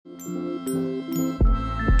Get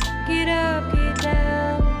up, get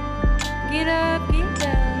down. Get up, get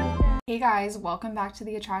down. Hey guys, welcome back to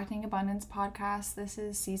the Attracting Abundance podcast. This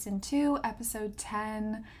is season 2, episode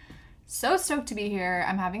 10. So stoked to be here.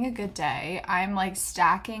 I'm having a good day. I'm like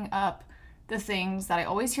stacking up the things that I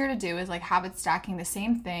always hear to do is like habit stacking the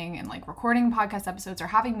same thing and like recording podcast episodes or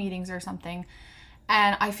having meetings or something.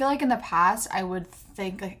 And I feel like in the past, I would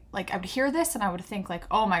think like I would hear this and I would think like,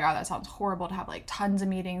 oh my God, that sounds horrible to have like tons of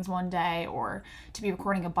meetings one day or to be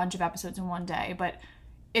recording a bunch of episodes in one day. But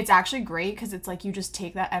it's actually great because it's like you just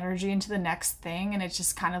take that energy into the next thing and it's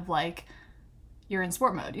just kind of like you're in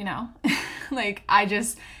sport mode, you know? Like I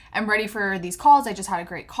just am ready for these calls. I just had a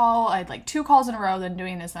great call. I had like 2 calls in a row, then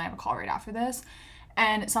doing this and I have a call right after this.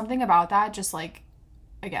 And something about that just like,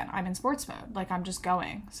 again, I'm in sports mode. Like I'm just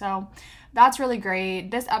going. So that's really great.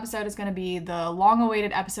 This episode is going to be the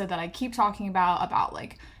long-awaited episode that I keep talking about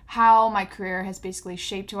like how my career has basically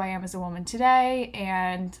shaped who I am as a woman today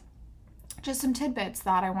and just some tidbits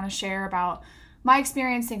that I want to share about my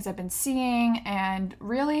experience, things I've been seeing, and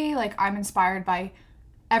really like I'm inspired by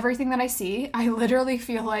everything that I see. I literally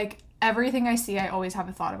feel like everything I see I always have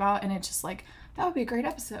a thought about, and it's just like that would be a great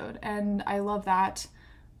episode. And I love that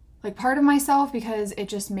like part of myself because it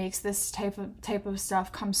just makes this type of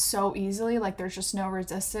stuff come so easily. Like there's just no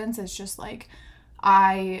resistance. It's just like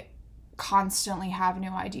I constantly have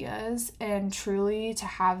new ideas, and truly to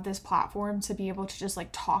have this platform to be able to just like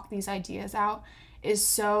talk these ideas out is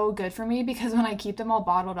so good for me, because when I keep them all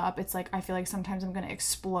bottled up, it's like I feel like sometimes I'm going to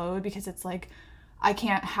explode because it's like I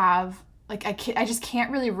can't have like I just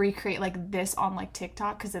can't really recreate like this on like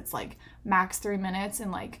TikTok because it's like max 3 minutes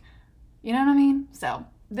and like, you know what I mean? So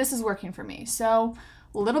this is working for me. So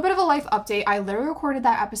a little bit of a life update. I literally recorded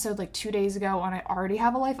that episode like 2 days ago and I already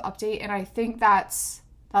have a life update, and I think that's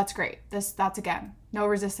great. That's again, no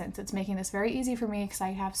resistance. It's making this very easy for me because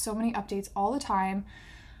I have so many updates all the time.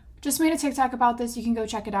 Just made a TikTok about this. You can go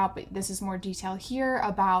check it out, but this is more detail here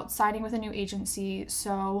about signing with a new agency.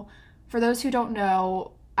 So for those who don't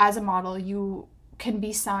know, as a model, you can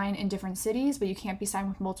be signed in different cities, but you can't be signed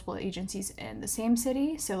with multiple agencies in the same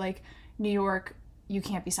city. So like New York, you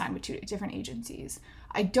can't be signed with 2 different agencies.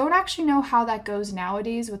 I don't actually know how that goes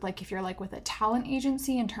nowadays with like if you're like with a talent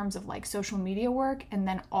agency in terms of like social media work and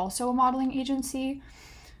then also a modeling agency.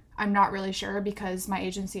 I'm not really sure because my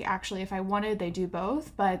agency actually, if I wanted, they do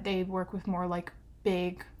both, but they work with more like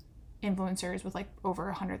big influencers with like over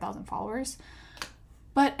 100,000 followers.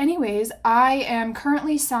 But anyways, I am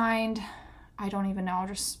currently signed, I don't even know, I'll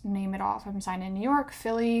just name it off. I'm signed in New York,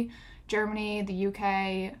 Philly, Germany, the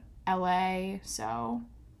UK, LA. So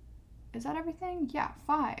is that everything? Yeah,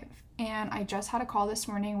 5. And I just had a call this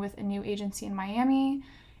morning with a new agency in Miami,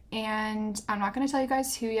 and I'm not going to tell you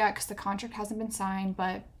guys who yet because the contract hasn't been signed,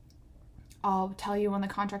 but I'll tell you when the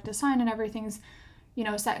contract is signed and everything's, you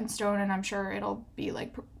know, set in stone, and I'm sure it'll be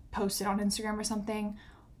like posted on Instagram or something.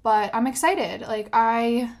 But I'm excited. Like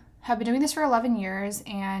I have been doing this for 11 years,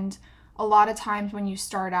 and a lot of times when you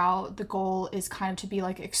start out, the goal is kind of to be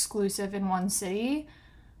like exclusive in one city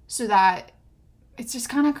so that it just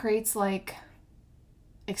kind of creates like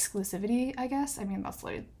exclusivity, I guess. I mean, that's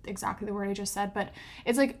like exactly the word I just said, but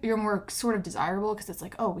it's like you're more sort of desirable because it's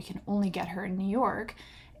like, oh, we can only get her in New York.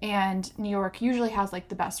 And New York usually has like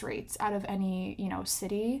the best rates out of any, you know,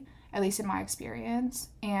 city, at least in my experience.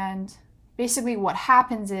 And basically what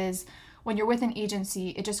happens is when you're with an agency,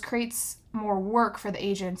 it just creates more work for the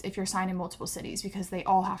agents if you're signed in multiple cities because they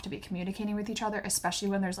all have to be communicating with each other, especially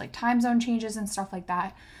when there's like time zone changes and stuff like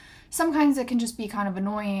that. Sometimes it can just be kind of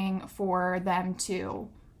annoying for them to,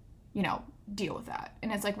 you know, deal with that.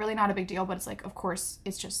 And it's like really not a big deal, but it's like, of course,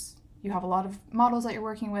 it's just you have a lot of models that you're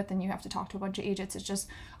working with and you have to talk to a bunch of agents. It's just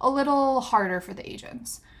a little harder for the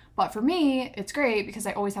agents. But for me, it's great because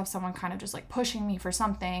I always have someone kind of just like pushing me for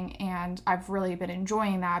something, and I've really been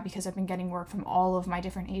enjoying that because I've been getting work from all of my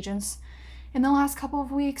different agents in the last couple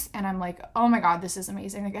of weeks, and I'm like, oh my God, this is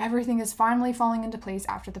amazing. Like everything is finally falling into place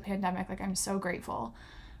after the pandemic. Like I'm so grateful.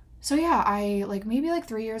 So yeah, I like maybe like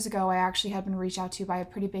 3 years ago, I actually had been reached out to by a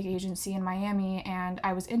pretty big agency in Miami, and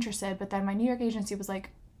I was interested, but then my New York agency was like,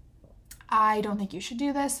 I don't think you should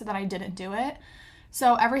do this, so that I didn't do it.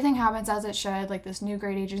 So everything happens as it should. Like this new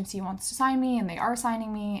great agency wants to sign me, and they are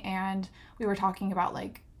signing me, and we were talking about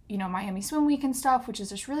like, you know, Miami Swim Week and stuff, which is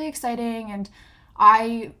just really exciting. And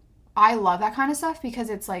I love that kind of stuff because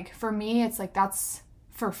it's like, for me, it's like that's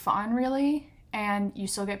for fun really, and you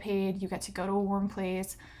still get paid, you get to go to a warm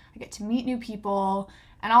place, I get to meet new people,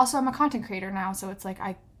 and also I'm a content creator now, so it's like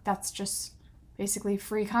that's just basically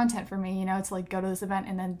free content for me, you know, to like go to this event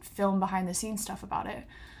and then film behind the scenes stuff about it.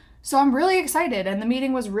 So I'm really excited, and the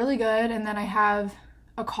meeting was really good. And then I have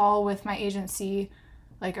a call with my agency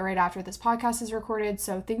like right after this podcast is recorded.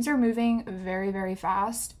 So things are moving very, very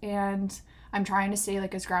fast, and I'm trying to stay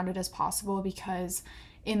like as grounded as possible, because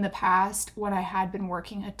in the past when I had been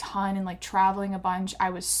working a ton and like traveling a bunch,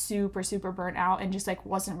 I was super, super burnt out and just like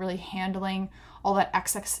wasn't really handling all that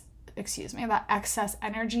excess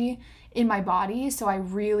energy in my body. So I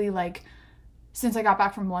really like, since I got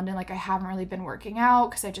back from London, like I haven't really been working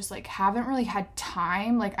out because I just like haven't really had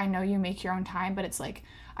time. Like I know you make your own time, but it's like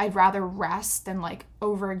I'd rather rest than like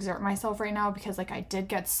overexert myself right now, because like I did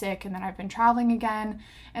get sick and then I've been traveling again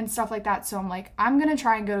and stuff like that. So I'm like, I'm gonna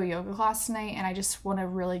try and go to yoga class tonight, and I just want to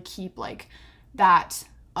really keep like that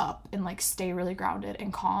up and like stay really grounded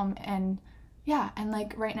and calm. And yeah, and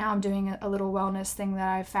like right now I'm doing a little wellness thing that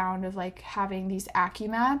I've found of like having these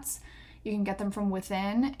AccuMats. You can get them from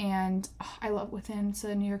Within, and I love Within. It's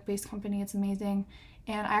a New York-based company. It's amazing.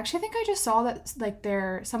 And I actually think I just saw that like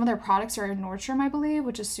some of their products are in Nordstrom, I believe,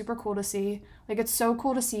 which is super cool to see. Like it's so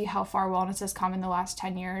cool to see how far wellness has come in the last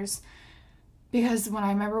 10 years. Because when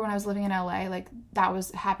I was living in LA, like that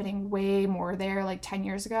was happening way more there like 10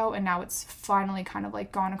 years ago. And now it's finally kind of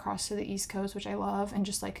like gone across to the East Coast, which I love. And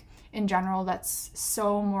just like in general, that's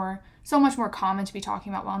so much more common to be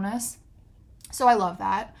talking about wellness. So I love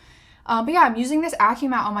that. But yeah, I'm using this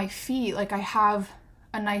AccuMat on my feet. Like I have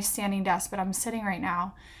a nice standing desk, but I'm sitting right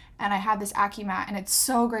now, and I have this AccuMat, and it's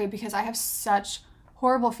so great because I have such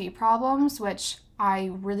horrible feet problems, which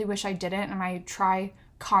I really wish I didn't. And I try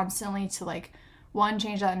constantly to like, one,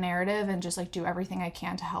 change that narrative and just like do everything I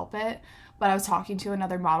can to help it. But I was talking to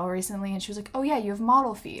another model recently, and she was like, oh yeah, you have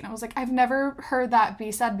model feet. And I was like, I've never heard that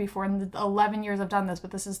be said before in the 11 years I've done this,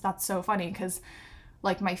 but that's so funny, because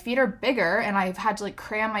like my feet are bigger and I've had to like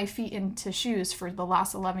cram my feet into shoes for the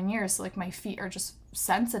last 11 years. So like my feet are just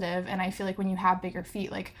sensitive, and I feel like when you have bigger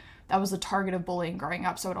feet, like that was the target of bullying growing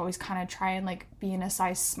up. So I would always kind of try and like be in a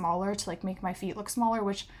size smaller to like make my feet look smaller,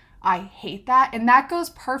 which I hate that. And that goes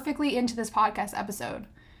perfectly into this podcast episode,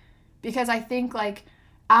 because I think like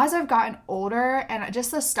as I've gotten older and just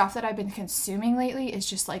the stuff that I've been consuming lately is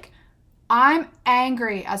just like, I'm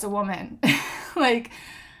angry as a woman. Like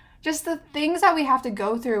just the things that we have to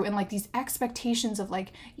go through, and like these expectations of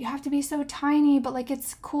like, you have to be so tiny, but like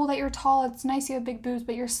it's cool that you're tall, it's nice you have big boobs,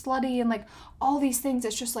 but you're slutty, and like all these things.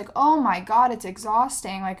 It's just like, oh my God, it's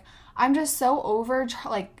exhausting. Like I'm just so over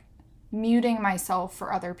like muting myself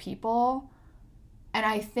for other people. And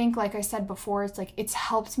I think, like I said before, it's like it's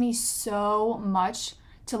helped me so much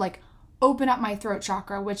to like open up my throat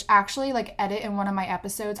chakra, which actually like edit in one of my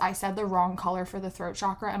episodes, I said the wrong color for the throat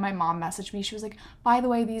chakra, and my mom messaged me. She was like, by the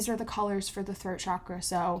way, these are the colors for the throat chakra.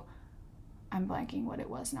 So I'm blanking what it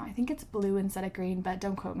was now. I think it's blue instead of green, but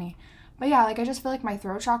don't quote me. But yeah, like I just feel like my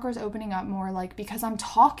throat chakra is opening up more, like because I'm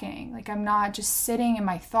talking, like I'm not just sitting in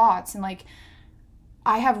my thoughts. And like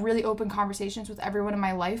I have really open conversations with everyone in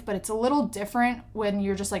my life, but it's a little different when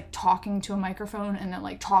you're just like talking to a microphone and then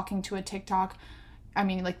like talking to a TikTok. I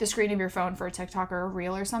mean, like the screen of your phone for a TikTok or a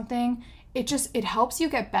reel or something. It helps you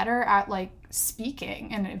get better at like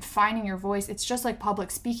speaking and finding your voice. It's just like public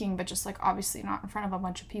speaking, but just like obviously not in front of a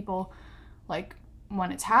bunch of people like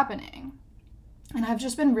when it's happening. And I've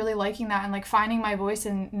just been really liking that, and like finding my voice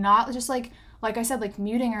and not just like I said, like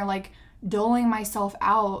muting or like doling myself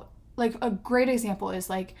out. Like a great example is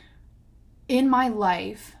like in my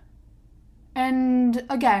life, and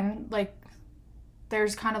again, like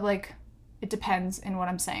there's kind of like, it depends in what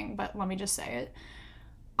I'm saying, but let me just say it.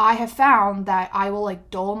 I have found that I will like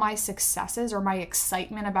dull my successes or my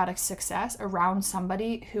excitement about a success around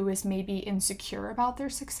somebody who is maybe insecure about their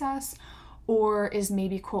success, or is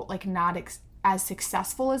maybe quote like not as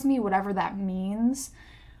successful as me, whatever that means.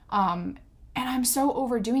 And I'm so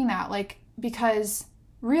overdoing that, like, because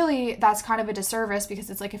really that's kind of a disservice, because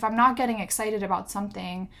it's like if I'm not getting excited about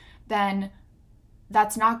something, then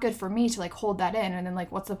that's not good for me to like hold that in. And then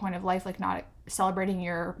like, what's the point of life, like not celebrating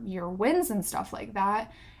your wins and stuff like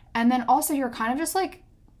that. And then also you're kind of just like,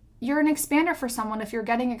 you're an expander for someone if you're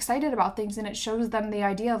getting excited about things, and it shows them the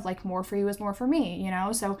idea of like more for you is more for me, you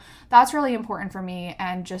know? So that's really important for me.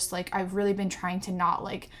 And just like, I've really been trying to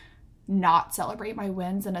not celebrate my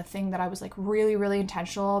wins. And a thing that I was like really, really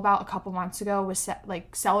intentional about a couple months ago was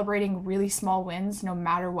like celebrating really small wins, no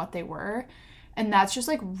matter what they were. And that's just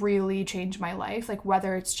like really changed my life. Like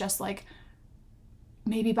whether it's just like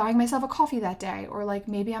maybe buying myself a coffee that day, or like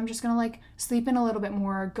maybe I'm just gonna like sleep in a little bit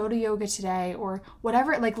more, go to yoga today, or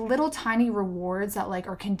whatever, like little tiny rewards that like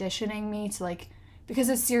are conditioning me to like, because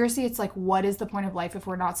it's seriously, it's like, what is the point of life if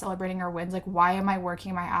we're not celebrating our wins? Like, why am I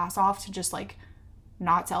working my ass off to just like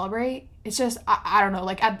not celebrate? It's just, I don't know,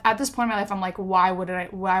 like at this point in my life, I'm like, why would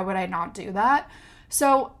I not do that?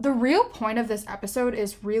 So the real point of this episode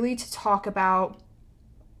is really to talk about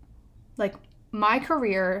like my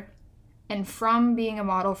career and from being a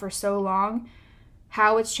model for so long,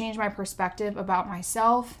 how it's changed my perspective about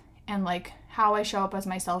myself and like how I show up as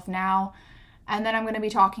myself now. And then I'm going to be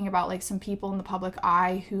talking about like some people in the public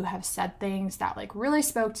eye who have said things that like really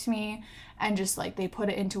spoke to me and just like they put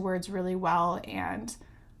it into words really well. And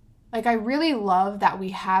like I really love that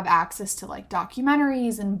we have access to like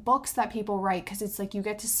documentaries and books that people write, because it's like you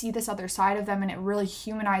get to see this other side of them and it really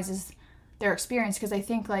humanizes their experience. Because I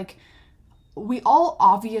think like we all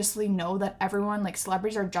obviously know that everyone, like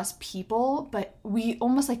celebrities are just people, but we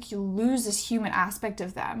almost like you lose this human aspect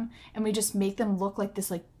of them and we just make them look like this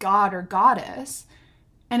like god or goddess.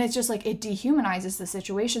 And it's just like it dehumanizes the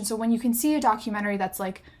situation. So when you can see a documentary that's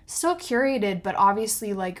like still curated, but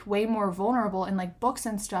obviously like way more vulnerable in like books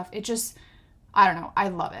and stuff, it just, I don't know, I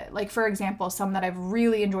love it. Like for example, some that I've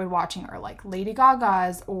really enjoyed watching are like Lady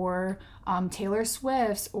Gaga's or Taylor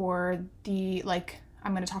Swift's, or the like,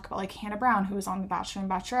 I'm going to talk about like Hannah Brown, who was on The Bachelor and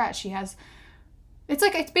Bachelorette. She has,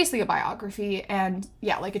 it's basically a biography, and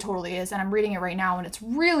yeah, like it totally is. And I'm reading it right now and it's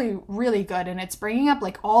really, really good. And it's bringing up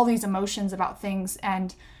like all these emotions about things,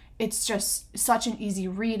 and it's just such an easy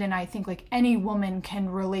read. And I think like any woman can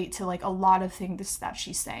relate to like a lot of things that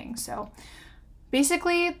she's saying. So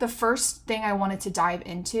basically the first thing I wanted to dive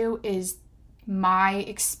into is my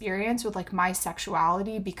experience with like my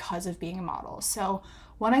sexuality because of being a model. So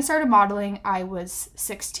when I started modeling, I was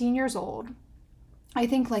 16 years old. I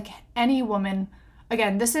think like any woman,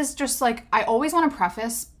 again, this is just like, I always want to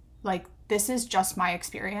preface, like, this is just my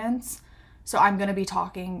experience. So I'm going to be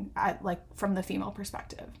talking at like from the female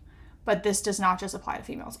perspective, but this does not just apply to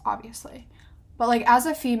females, obviously. But like as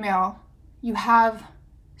a female, you have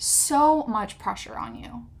so much pressure on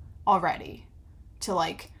you already to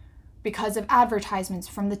like, because of advertisements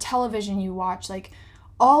from the television you watch, like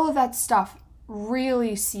all of that stuff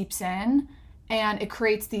really seeps in, and it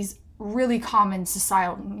creates these really common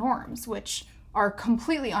societal norms, which are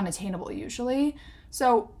completely unattainable usually.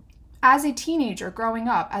 So as a teenager growing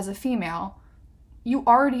up as a female, you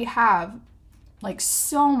already have like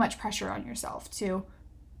so much pressure on yourself to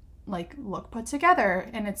like look put together.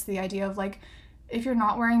 And it's the idea of like, if you're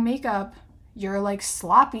not wearing makeup, you're like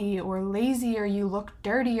sloppy or lazy, or you look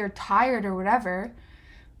dirty or tired or whatever.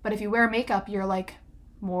 But if you wear makeup, you're like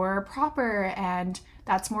more proper, and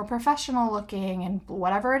that's more professional looking, and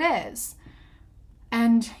whatever it is.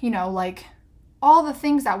 And you know, like all the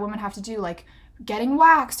things that women have to do, like getting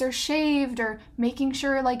waxed or shaved or making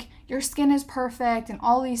sure like your skin is perfect and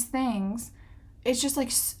all these things, it's just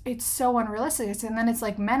like it's so unrealistic. And then it's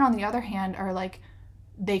like men on the other hand are like,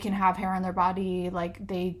 they can have hair on their body, like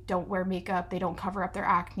they don't wear makeup, they don't cover up their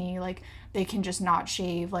acne, like they can just not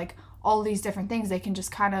shave, like all these different things. They can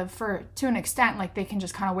just kind of, to an extent, like they can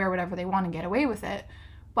just kind of wear whatever they want and get away with it.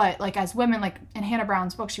 But like as women, like in Hannah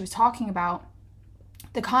Brown's book, she was talking about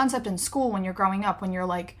the concept in school when you're growing up, when you're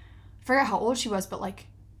like, I forget how old she was, but like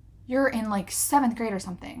you're in like 7th grade or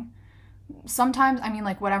something. Sometimes, I mean,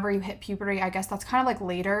 like whenever you hit puberty, I guess that's kind of like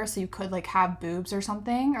later, so you could like have boobs or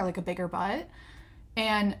something, or like a bigger butt.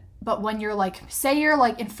 But when you're like, say you're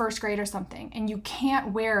like in 1st grade or something, and you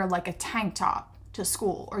can't wear like a tank top to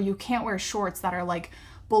school, or you can't wear shorts that are like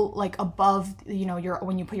above, you know, your,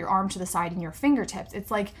 when you put your arm to the side and your fingertips,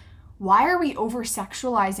 it's like, why are we over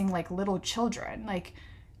sexualizing like little children? Like,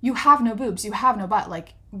 you have no boobs, you have no butt,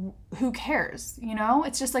 like who cares, you know?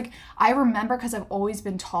 It's just like, I remember, because I've always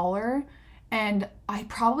been taller, and I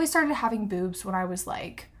probably started having boobs when I was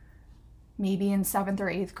like maybe in 7th or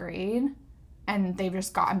 8th grade, and they've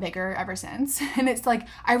just gotten bigger ever since. And it's like,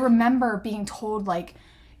 I remember being told like,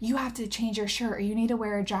 you have to change your shirt, or you need to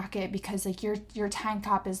wear a jacket because like your tank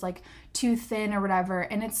top is like too thin or whatever.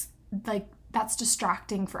 And it's like, that's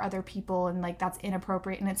distracting for other people, and like that's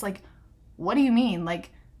inappropriate. And it's like, what do you mean?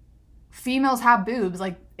 Like, females have boobs.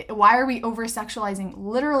 Like, why are we over sexualizing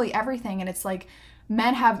literally everything? And it's like,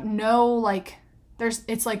 men have no like,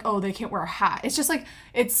 it's like, oh, they can't wear a hat. It's just like,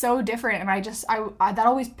 it's so different. And I that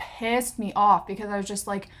always pissed me off, because I was just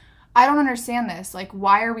like, I don't understand this. Like,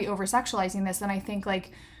 why are we over sexualizing this? And I think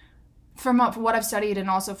like from what I've studied, and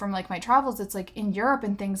also from like my travels, it's like in Europe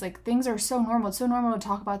and things, like things are so normal. It's so normal to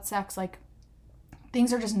talk about sex. Like,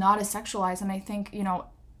 things are just not as sexualized. And I think, you know,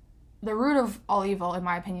 the root of all evil, in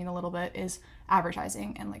my opinion, a little bit, is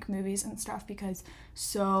advertising and like movies and stuff, because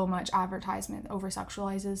so much advertisement over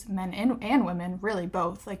sexualizes men and women, really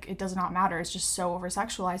both. Like, it does not matter. It's just so over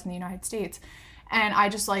sexualized in the United States. And I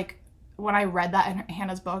just like, when I read that in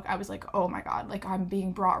Hannah's book, I was like, oh my God, like I'm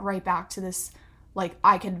being brought right back to this. Like,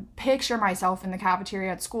 I could picture myself in the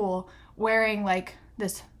cafeteria at school wearing like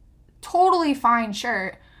this totally fine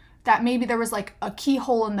shirt that maybe there was like a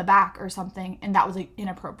keyhole in the back or something and that was like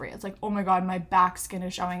inappropriate. It's like, oh my God, my back skin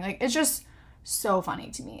is showing. Like, it's just so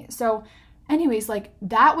funny to me. So anyways, like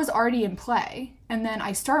that was already in play. And then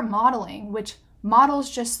I start modeling, which models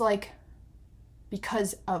just like,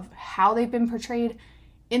 because of how they've been portrayed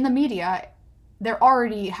in the media, they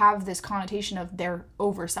already have this connotation of they're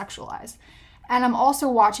over sexualized. And I'm also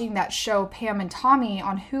watching that show Pam and Tommy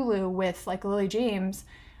on Hulu with like Lily James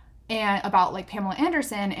and about like Pamela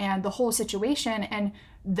Anderson and the whole situation. And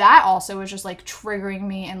that also was just like triggering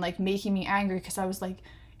me and like making me angry because I was like,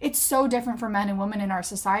 it's so different for men and women in our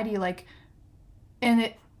society. Like, and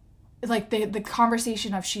it, like the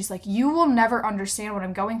conversation of she's like, you will never understand what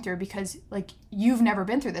I'm going through because like you've never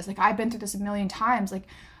been through this. Like I've been through this a million times. Like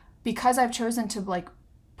because I've chosen to like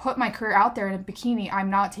put my career out there in a bikini, I'm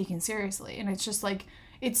not taken seriously. And it's just like,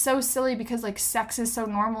 it's so silly because like sex is so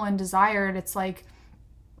normal and desired. It's like,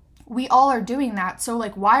 we all are doing that. So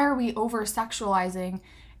like, why are we over sexualizing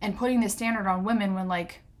and putting this standard on women when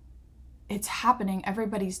like it's happening,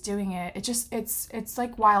 everybody's doing it. It just, it's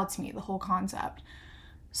like wild to me, the whole concept.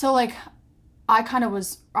 So like, I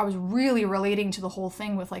was really relating to the whole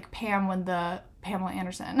thing with like Pam when the Pamela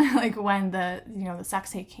Anderson, like when the, you know, the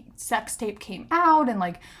sex tape came out and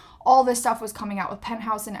like all this stuff was coming out with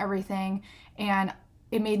Penthouse and everything. And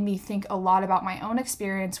it made me think a lot about my own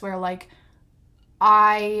experience where like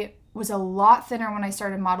I was a lot thinner when I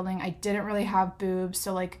started modeling. I didn't really have boobs.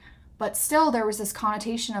 So like, but still there was this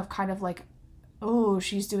connotation of kind of like, oh,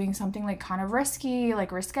 she's doing something like kind of risky,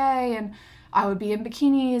 like risque. And I would be in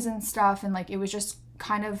bikinis and stuff. And like, it was just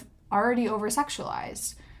kind of already over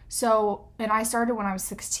sexualized. So, and I started when I was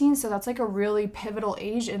 16. So that's like a really pivotal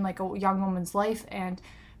age in like a young woman's life. And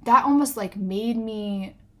that almost like made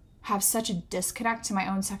me have such a disconnect to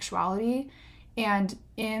my own sexuality. And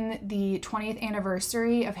in the 20th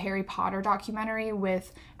anniversary of Harry Potter documentary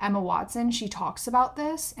with Emma Watson, she talks about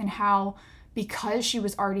this and how because she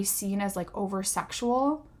was already seen as like over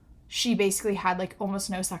sexual, she basically had like almost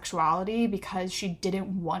no sexuality because she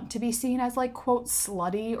didn't want to be seen as like quote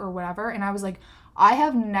slutty or whatever. And I was like, I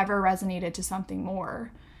have never resonated to something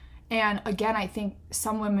more. And again, I think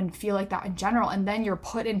some women feel like that in general. And then you're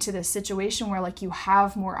put into this situation where like you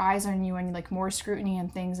have more eyes on you and like more scrutiny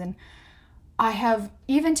and things. And I have,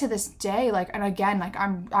 even to this day, like, and again, like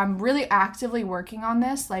I'm really actively working on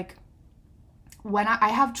this. Like when I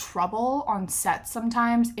have trouble on set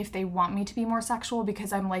sometimes if they want me to be more sexual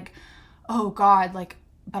because I'm like, oh God, like,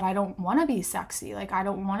 but I don't want to be sexy. Like, I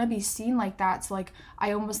don't want to be seen like that. So like,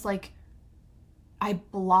 I almost like, I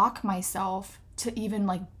block myself to even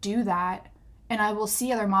like do that. And I will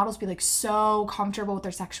see other models be like so comfortable with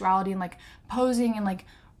their sexuality and like posing and like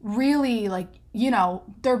really like, you know,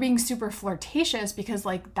 they're being super flirtatious because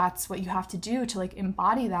like that's what you have to do to like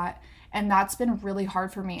embody that. And that's been really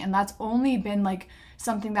hard for me. And that's only been like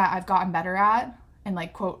something that I've gotten better at and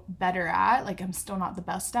like quote better at, like I'm still not the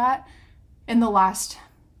best at in the last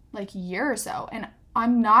like year or so. And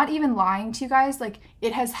I'm not even lying to you guys. Like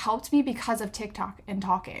it has helped me because of TikTok and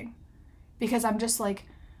talking, because I'm just like,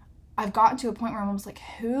 I've gotten to a point where I'm almost like,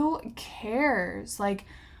 who cares? Like,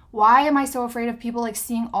 why am I so afraid of people like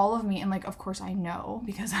seeing all of me? And like, of course I know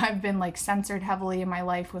because I've been like censored heavily in my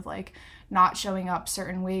life with like not showing up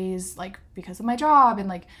certain ways, like because of my job and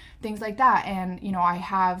like things like that. And, you know, I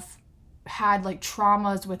have had like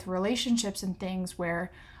traumas with relationships and things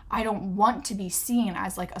where I don't want to be seen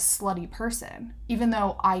as like a slutty person, even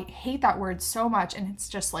though I hate that word so much. And it's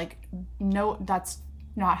just like, no, that's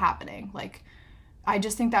not happening. Like, I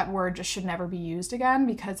just think that word just should never be used again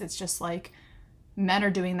because it's just like, men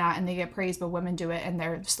are doing that and they get praised, but women do it and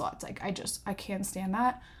they're sluts. Like, I can't stand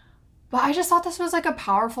that. But I just thought this was like a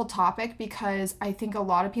powerful topic because I think a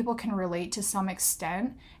lot of people can relate to some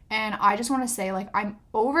extent. And I just want to say, like, I'm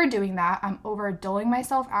overdoing that. I'm over doling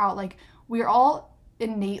myself out. Like, we're all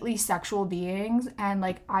innately sexual beings. And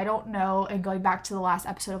like, I don't know. And going back to the last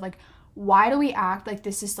episode of like, why do we act like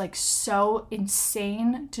this is like so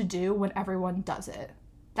insane to do when everyone does it?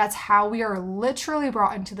 That's how we are literally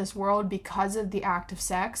brought into this world because of the act of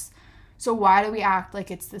sex. So why do we act like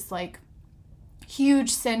it's this like huge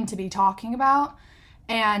sin to be talking about?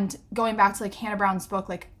 And going back to like Hannah Brown's book,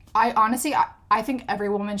 like I honestly, I think every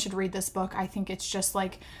woman should read this book. I think it's just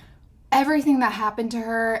like everything that happened to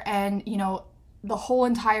her and, you know, the whole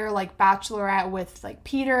entire like bachelorette with like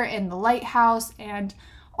Peter in the lighthouse and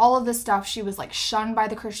all of this stuff. She was like shunned by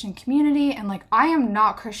the Christian community. And like, I am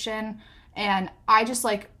not Christian. And I just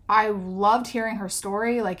like, I loved hearing her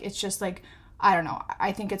story. Like, it's just like, I don't know.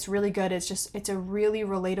 I think it's really good. It's a really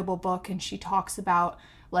relatable book. And she talks about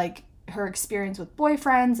like her experience with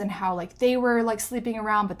boyfriends and how like they were like sleeping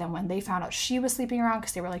around, but then when they found out she was sleeping around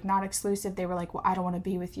because they were like not exclusive, they were like, well, I don't want to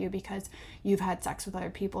be with you because you've had sex with other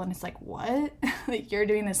people. And it's like, what? Like, you're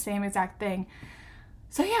doing the same exact thing.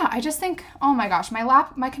 So yeah, I just think, oh my gosh,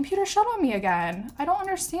 my computer shut on me again. I don't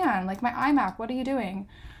understand. Like, my iMac, what are you doing?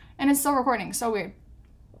 And it's still recording. So weird.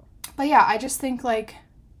 But yeah, I just think like,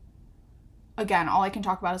 again, all I can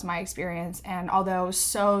talk about is my experience. And although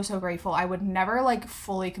so grateful, I would never like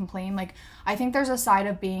fully complain. Like, I think there's a side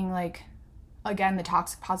of being like, again, the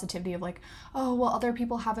toxic positivity of like, oh, well, other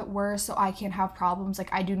people have it worse, so I can't have problems.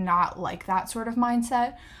 Like, I do not like that sort of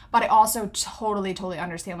mindset. But I also totally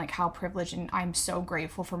understand like how privileged, and I'm so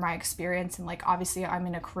grateful for my experience. And like, obviously I'm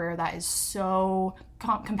in a career that is so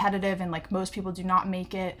competitive, and like most people do not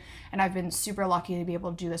make it. And I've been super lucky to be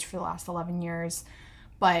able to do this for the last 11 years.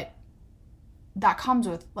 But that comes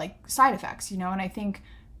with like side effects, you know? And I think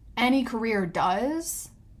any career does.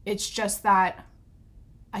 It's just that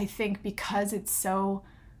I think because it's so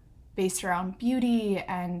based around beauty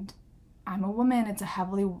and I'm a woman, it's a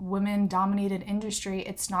heavily women-dominated industry,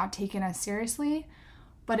 it's not taken as seriously.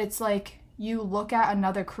 But it's like, you look at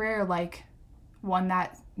another career, like one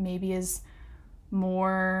that maybe is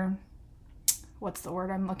more, what's the word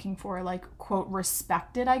I'm looking for? Like, quote,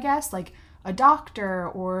 respected, I guess, like a doctor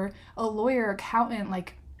or a lawyer, accountant,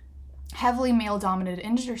 like heavily male-dominated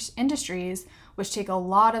industries, which take a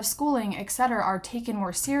lot of schooling, etc., are taken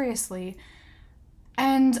more seriously.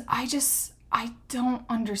 And I don't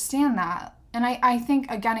understand that. And I think,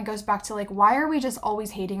 again, it goes back to like, why are we just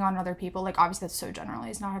always hating on other people? Like, obviously that's so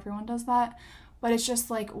generalized, not everyone does that. But it's just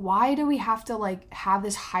like, why do we have to like have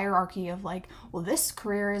this hierarchy of like, well, this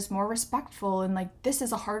career is more respectful and like this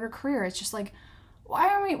is a harder career? It's just like, why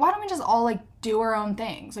don't we just all like do our own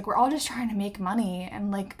things? Like, we're all just trying to make money and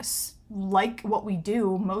like what we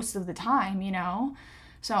do most of the time, you know?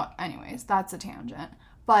 So anyways, that's a tangent.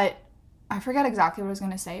 But I forget exactly what I was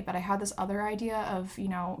going to say, but I had this other idea of, you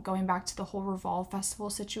know, going back to the whole Revolve Festival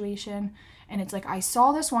situation. And it's like, I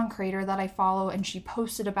saw this one creator that I follow, and she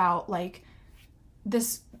posted about like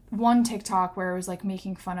this one TikTok where it was like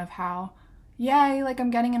making fun of how, yay, like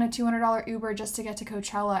I'm getting in a $200 Uber just to get to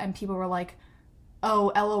Coachella. And people were like,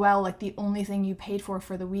 oh, LOL, like the only thing you paid for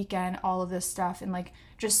the weekend, all of this stuff, and like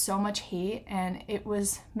just so much hate. And it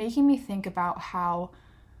was making me think about how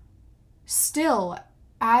still,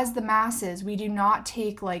 as the masses, we do not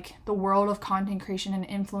take like the world of content creation and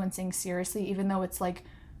influencing seriously, even though it's like,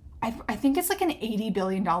 I think it's like an $80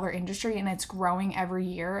 billion industry, and it's growing every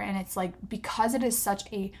year. And it's like, because it is such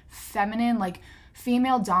a feminine, like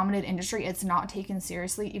female dominant industry, it's not taken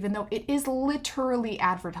seriously, even though it is literally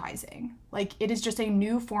advertising. Like, it is just a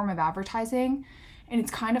new form of advertising. And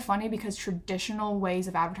it's kind of funny because traditional ways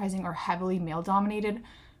of advertising are heavily male dominated.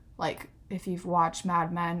 Like, if you've watched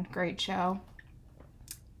Mad Men, great show.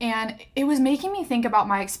 And it was making me think about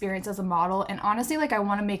my experience as a model. And honestly, like, I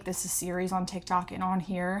want to make this a series on TikTok and on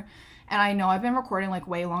here. And I know I've been recording like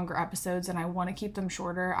way longer episodes, and I want to keep them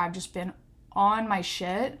shorter. I've just been on my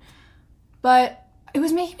shit. But it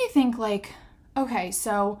was making me think like, okay,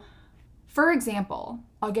 so for example,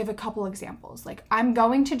 I'll give a couple examples. Like, I'm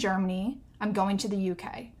going to Germany, I'm going to the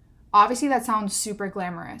UK. Obviously that sounds super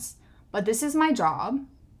glamorous, but this is my job,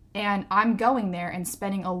 and I'm going there and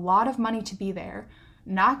spending a lot of money to be there,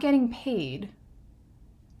 not getting paid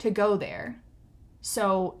to go there.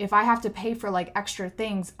 So if I have to pay for like extra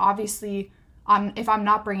things, obviously if I'm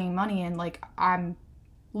not bringing money in, like I'm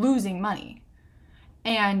losing money.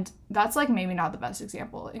 And that's like maybe not the best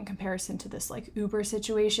example in comparison to this like Uber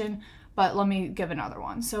situation, but let me give another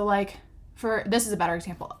one. So like, this is a better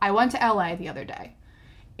example. I went to LA the other day,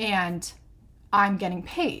 and I'm getting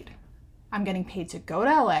paid. I'm getting paid to go to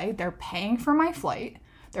LA. They're paying for my flight.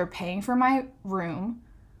 They're paying for my room,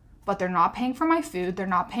 but they're not paying for my food. They're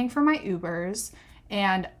not paying for my Ubers,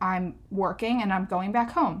 and I'm working and I'm going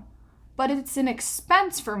back home. But it's an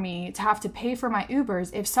expense for me to have to pay for my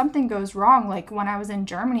Ubers if something goes wrong. Like when I was in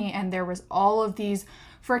Germany and there was all of these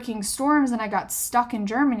freaking storms and I got stuck in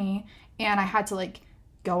Germany and I had to like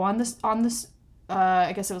go on this,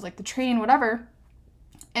 I guess it was like the train, whatever.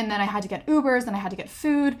 And then I had to get Ubers, then I had to get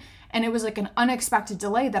food. And it was like an unexpected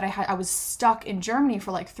delay that I was stuck in Germany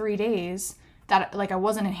for like 3 days. That like I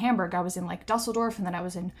wasn't in Hamburg, I was in like Dusseldorf, and then I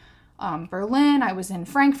was in Berlin, I was in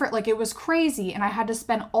Frankfurt. Like, it was crazy, and I had to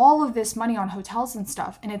spend all of this money on hotels and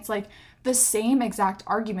stuff. And it's like the same exact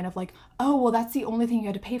argument of like, oh, well, that's the only thing you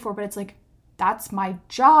had to pay for. But it's like, that's my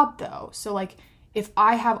job though. So like, if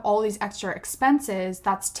I have all these extra expenses,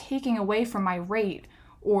 that's taking away from my rate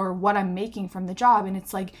or what I'm making from the job. And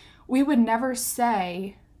it's like, we would never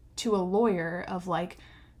say to a lawyer of like,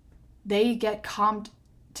 they get comped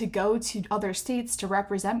to go to other states to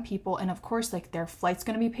represent people. And of course, like their flight's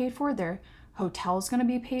going to be paid for, their hotel's going to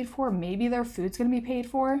be paid for, maybe their food's going to be paid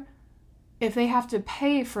for. If they have to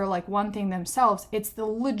pay for like one thing themselves, it's the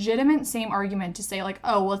legitimate same argument to say like,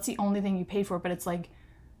 oh, well, it's the only thing you paid for. But it's like,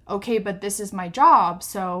 okay, but this is my job.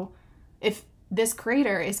 So if this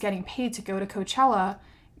creator is getting paid to go to Coachella,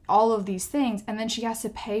 all of these things, and then she has to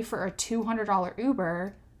pay for a $200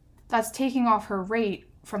 Uber, that's taking off her rate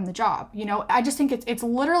from the job. You know, I just think it's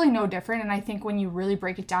literally no different. And I think when you really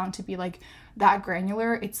break it down to be like that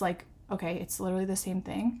granular, it's like, okay, it's literally the same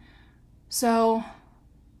thing. So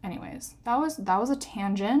anyways, that was a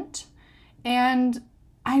tangent. And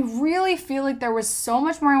I really feel like there was so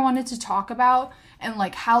much more I wanted to talk about, and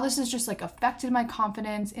like how this has just like affected my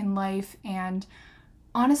confidence in life, and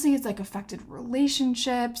honestly it's like affected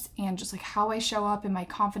relationships and just like how I show up and my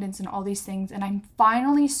confidence and all these things. And I'm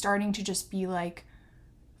finally starting to just be like,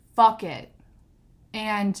 fuck it.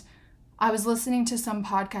 And I was listening to some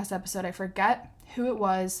podcast episode, I forget who it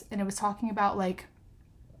was, and it was talking about like,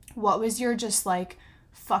 what was your just like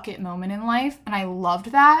fuck it moment in life? And I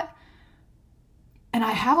loved that. And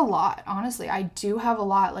I have a lot, honestly. I do have a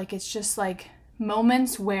lot. Like, it's just like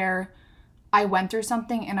moments where I went through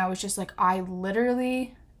something and I was just like, I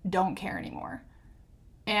literally don't care anymore.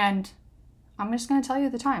 And I'm just going to tell you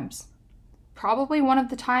the times. Probably one of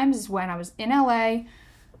the times is when I was in LA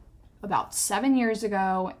about 7 years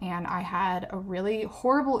ago, and I had a really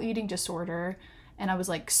horrible eating disorder, and I was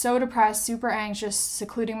like so depressed, super anxious,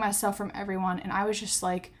 secluding myself from everyone. And I was just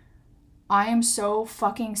like, I am so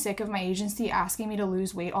fucking sick of my agency asking me to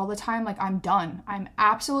lose weight all the time. Like, I'm done. I'm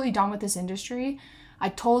absolutely done with this industry. I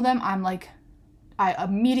told them, I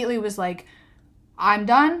immediately was like, I'm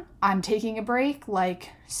done. I'm taking a break.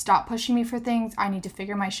 Like, stop pushing me for things. I need to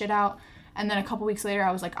figure my shit out. And then a couple weeks later,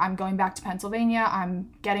 I was like, I'm going back to Pennsylvania.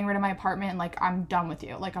 I'm getting rid of my apartment. Like, I'm done with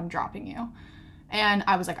you. Like, I'm dropping you. And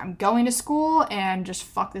I was like, I'm going to school and just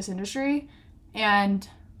fuck this industry. And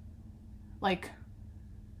like,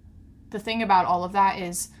 the thing about all of that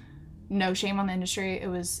is no shame on the industry.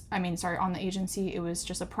 On the agency. It was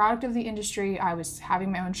just a product of the industry. I was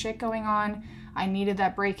having my own shit going on. I needed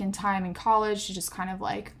that break in time in college to just kind of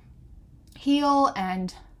like heal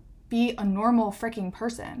and be a normal freaking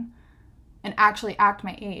person and actually act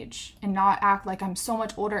my age and not act like I'm so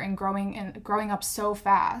much older and growing up so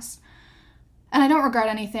fast. And I don't regret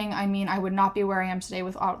anything. I mean, I would not be where I am today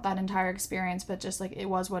without that entire experience, but just like it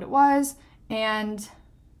was what it was. And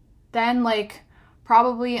then like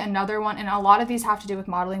probably another one, and a lot of these have to do with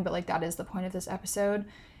modeling, but like that is the point of this episode,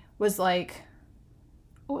 was like,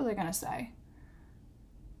 what was I gonna say?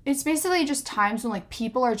 It's basically just times when like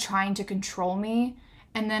people are trying to control me,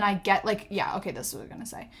 and then I get like, yeah, okay, this is what I'm gonna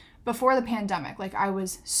say. Before the pandemic, like I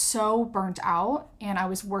was so burnt out, and I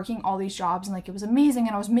was working all these jobs, and like it was amazing,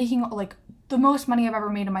 and I was making like the most money I've ever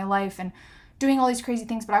made in my life and doing all these crazy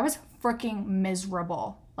things, but I was freaking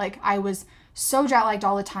miserable. Like I was so jet lagged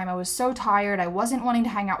all the time. I was so tired. I wasn't wanting to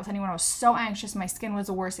hang out with anyone. I was so anxious. My skin was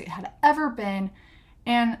the worst it had ever been.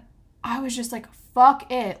 And I was just like,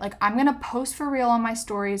 fuck it. Like, I'm going to post for real on my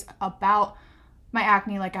stories about my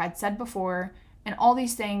acne, like I had said before, and all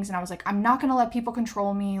these things. And I was like, I'm not going to let people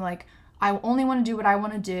control me. Like, I only want to do what I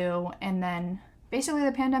want to do. And then basically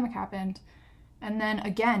the pandemic happened. And then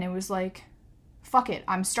again, it was like, fuck it.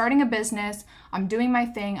 I'm starting a business. I'm doing my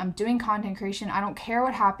thing. I'm doing content creation. I don't care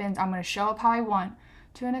what happens. I'm going to show up how I want,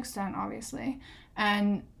 to an extent, obviously.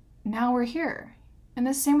 And now we're here. And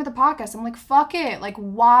the same with the podcast. I'm like, fuck it. Like,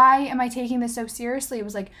 why am I taking this so seriously? It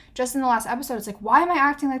was like, just in the last episode, it's like, why am I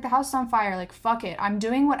acting like the house is on fire? Like, fuck it. I'm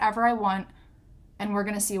doing whatever I want, and we're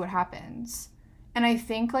going to see what happens. And I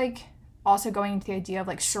think, like, also going into the idea of,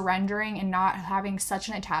 like, surrendering and not having such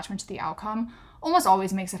an attachment to the outcome almost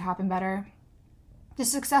always makes it happen better. The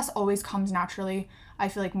success always comes naturally, I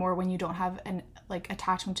feel like, more when you don't have an like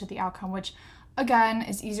attachment to the outcome, which again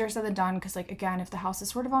is easier said than done, because like again, if the house is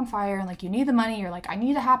sort of on fire and like you need the money, you're like, I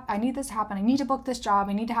need this to happen, I need to book this job,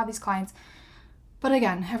 I need to have these clients. But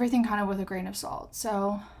again, everything kind of with a grain of salt.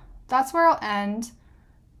 So that's where I'll end.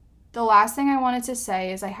 The last thing I wanted to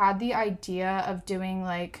say is I had the idea of doing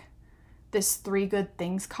like this 3 good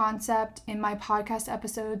things concept in my podcast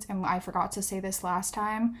episodes, and I forgot to say this last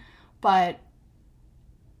time, but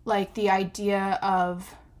like the idea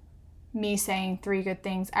of me saying 3 good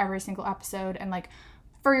things every single episode, and like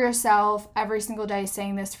for yourself every single day,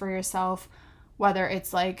 saying this for yourself, whether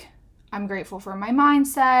it's like, I'm grateful for my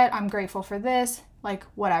mindset, I'm grateful for this, like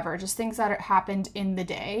whatever, just things that happened in the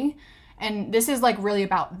day. And this is like really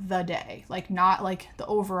about the day, like not like the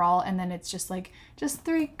overall. And then it's just like, just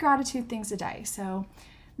 3 gratitude things a day. So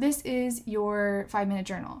this is your 5-minute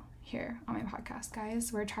journal. here on my podcast,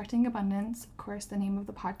 guys. We're Attracting Abundance, of course, the name of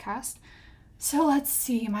the podcast. So let's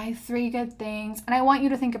see, my 3 good things. And I want you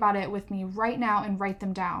to think about it with me right now and write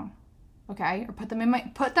them down. Okay? Or put them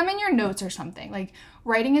in your notes or something. Like,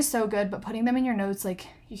 writing is so good, but putting them in your notes, like,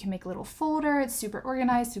 you can make a little folder. It's super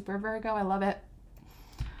organized, super Virgo. I love it.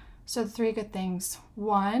 So the 3 good things.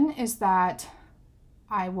 1 is that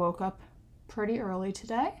I woke up pretty early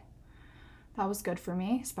today. That was good for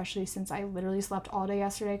me, especially since I literally slept all day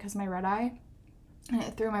yesterday because of my red eye. And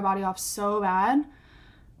it threw my body off so bad.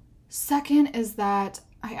 2nd is that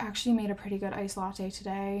I actually made a pretty good iced latte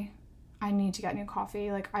today. I need to get new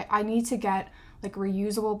coffee. Like, I need to get like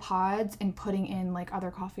reusable pods and putting in like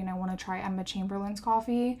other coffee. And I want to try Emma Chamberlain's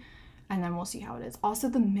coffee, and then we'll see how it is. Also,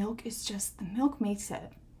 the milk makes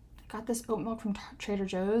it. I got this oat milk from Trader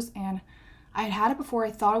Joe's, and I had it before.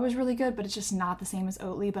 I thought it was really good, but it's just not the same as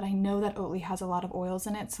Oatly. But I know that Oatly has a lot of oils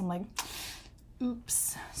in it, so I'm like,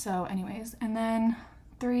 oops. So anyways, and then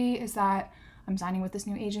 3 is that I'm signing with this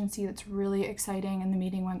new agency that's really exciting, and the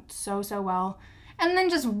meeting went so well. And then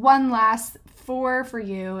just one last 4 for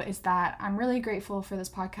you is that I'm really grateful for this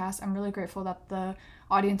podcast. I'm really grateful that the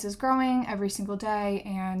audience is growing every single day,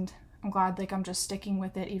 and I'm glad like I'm just sticking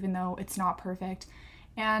with it even though it's not perfect.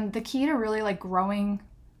 And the key to really like growing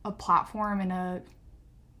a platform and an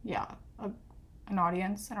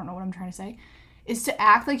audience, I don't know what I'm trying to say, is to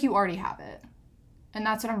act like you already have it. And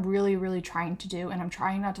that's what I'm really trying to do. And I'm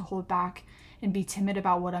trying not to hold back and be timid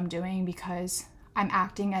about what I'm doing, because I'm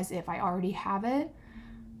acting as if I already have it.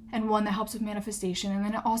 And one, that helps with manifestation. And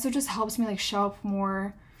then it also just helps me like show up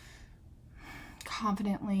more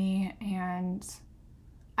confidently, and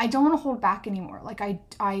I don't want to hold back anymore. Like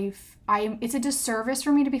it's a disservice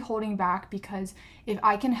for me to be holding back, because if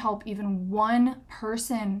I can help even one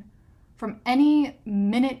person from any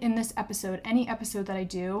minute in this episode, any episode that I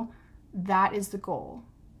do, that is the goal.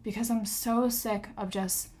 Because I'm so sick of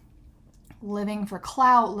just living for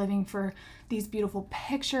clout, living for these beautiful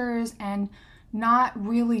pictures, and not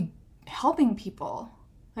really helping people.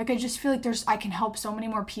 Like, I just feel like I can help so many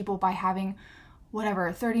more people by having whatever,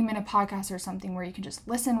 a 30-minute podcast or something where you can just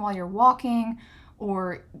listen while you're walking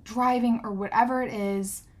or driving or whatever it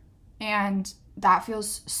is. And that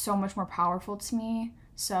feels so much more powerful to me.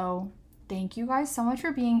 So thank you guys so much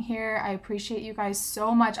for being here. I appreciate you guys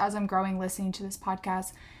so much as I'm growing listening to this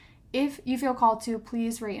podcast. If you feel called to,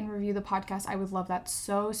 please rate and review the podcast. I would love that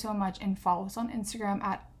so much. And follow us on Instagram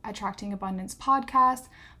at Attracting Abundance Podcast.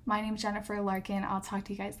 My name is Jennifer Larkin. I'll talk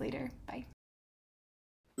to you guys later. Bye.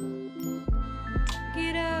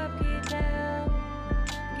 Get up, get down.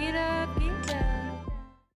 Get up, get down.